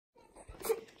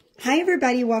Hi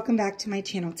everybody, welcome back to my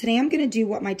channel. Today I'm going to do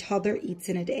what my toddler eats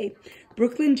in a day.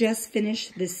 Brooklyn just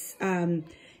finished this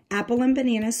apple and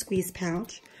banana squeeze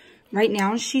pouch. Right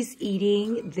now she's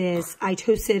eating this, I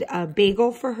toasted a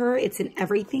bagel for her. It's an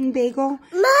everything bagel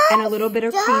and a little bit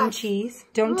of cream cheese.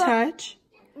 Don't touch.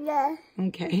 Yeah.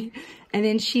 Okay. And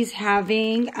then she's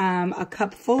having a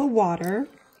cup full of water.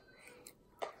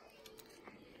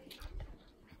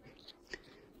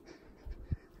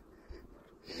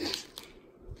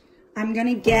 I'm going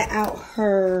to get out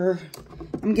her,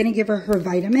 I'm going to give her her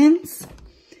vitamins.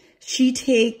 She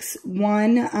takes 5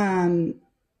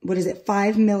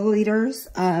 milliliters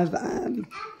of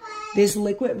this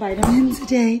liquid vitamins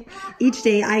each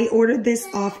day. I ordered this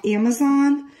off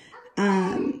Amazon.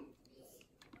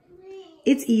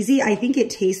 It's easy. I think it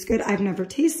tastes good. I've never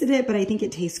tasted it, but I think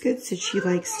it tastes good, so she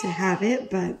likes to have it.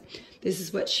 But this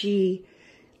is what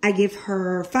I give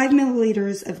her 5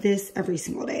 milliliters of this every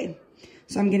single day.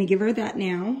 So I'm going to give her that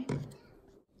now.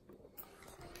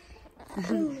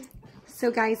 So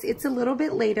guys, it's a little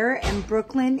bit later and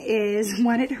Brooklyn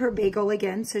wanted her bagel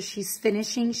again. So she's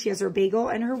finishing. She has her bagel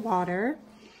and her water.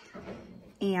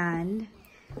 And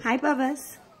hi,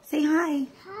 Bubba's. Say hi.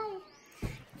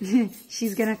 Hi.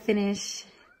 She's going to finish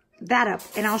that up.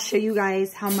 And I'll show you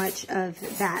guys how much of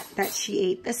that she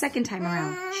ate the second time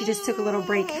around. She just took a little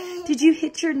break. Did you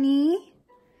hit your knee?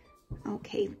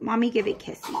 Okay, mommy, give it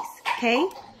kisses, okay?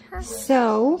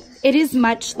 So, it is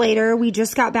much later. We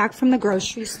just got back from the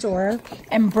grocery store,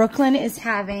 and Brooklyn is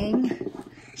having,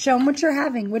 show them what you're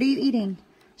having. What are you eating?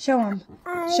 Show them.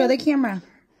 Show the camera.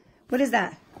 What is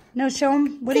that? No, show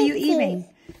them. What are you eating?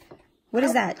 What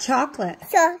is that? Chocolate.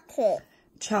 Chocolate.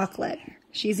 Chocolate.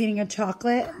 She's eating a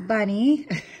chocolate bunny.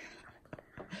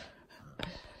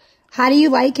 How do you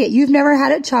like it? You've never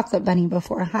had a chocolate bunny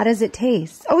before. How does it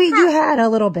taste? Oh, wait, you had a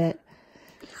little bit.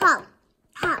 Hop,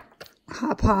 hop.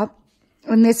 Hop, hop.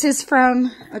 And this is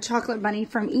from a chocolate bunny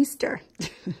from Easter.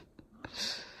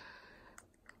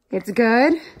 It's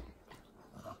good?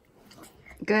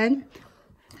 Good?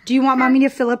 Do you want mommy to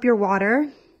fill up your water?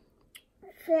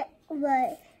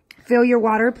 What? Fill your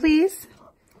water, please.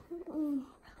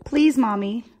 Please,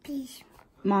 mommy. Please.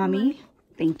 Mommy.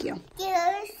 Thank you.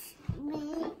 Yes.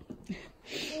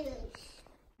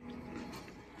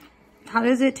 How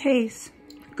does it taste?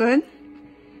 Good?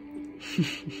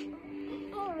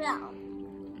 No.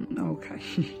 Okay.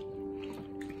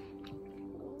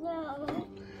 No.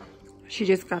 She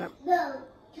just got up. No.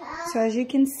 So as you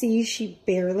can see, she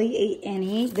barely ate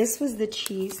any. This was the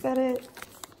cheese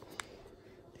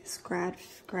this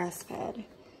grass-fed.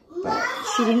 But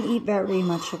she didn't eat very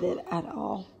much of it at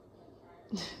all.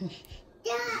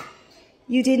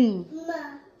 You didn't.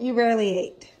 You rarely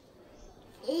ate.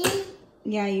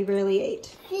 Yeah, you rarely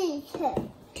ate.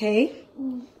 Okay?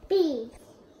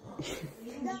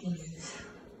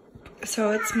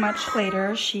 So it's much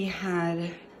later. She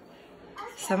had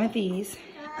some of these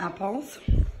apples.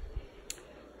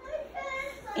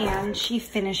 And she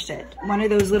finished it. One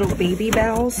of those little baby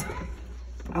bells.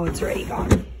 Oh, it's already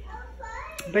gone.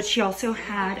 But she also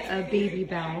had a baby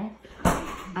bell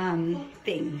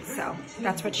thing. So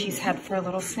that's what she's had for a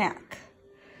little snack.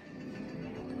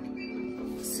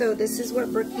 So this is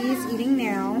what Brookie's eating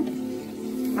now.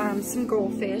 Some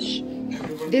goldfish.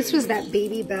 This was that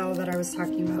baby bell that I was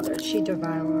talking about that she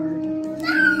devoured.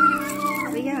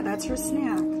 But yeah, that's her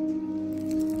snack.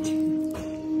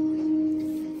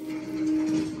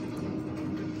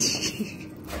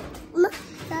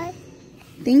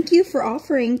 Thank you for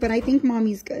offering, but I think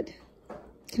mommy's good.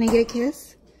 Can I get a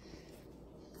kiss?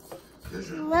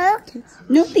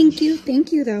 No, thank you.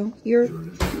 Thank you though. You're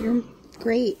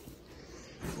great.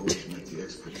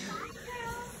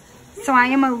 So I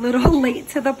am a little late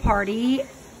to the party.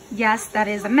 Yes, that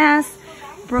is a mess.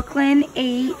 Brooklyn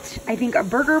ate, I think, a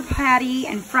burger patty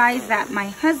and fries that my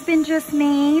husband just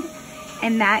made.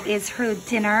 And that is her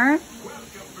dinner.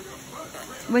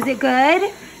 Was it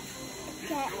good?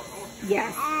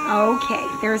 Yes. Okay,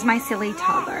 there's my silly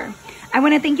toddler. I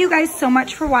want to thank you guys so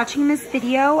much for watching this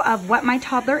video of what my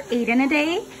toddler ate in a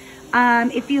day.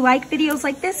 If you like videos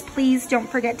like this, please don't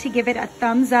forget to give it a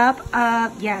thumbs up.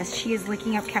 Yes, she is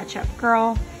licking up ketchup,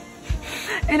 girl.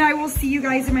 And I will see you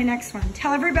guys in my next one.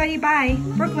 Tell everybody bye.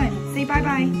 Brooklyn, say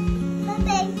bye-bye.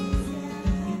 Bye-bye.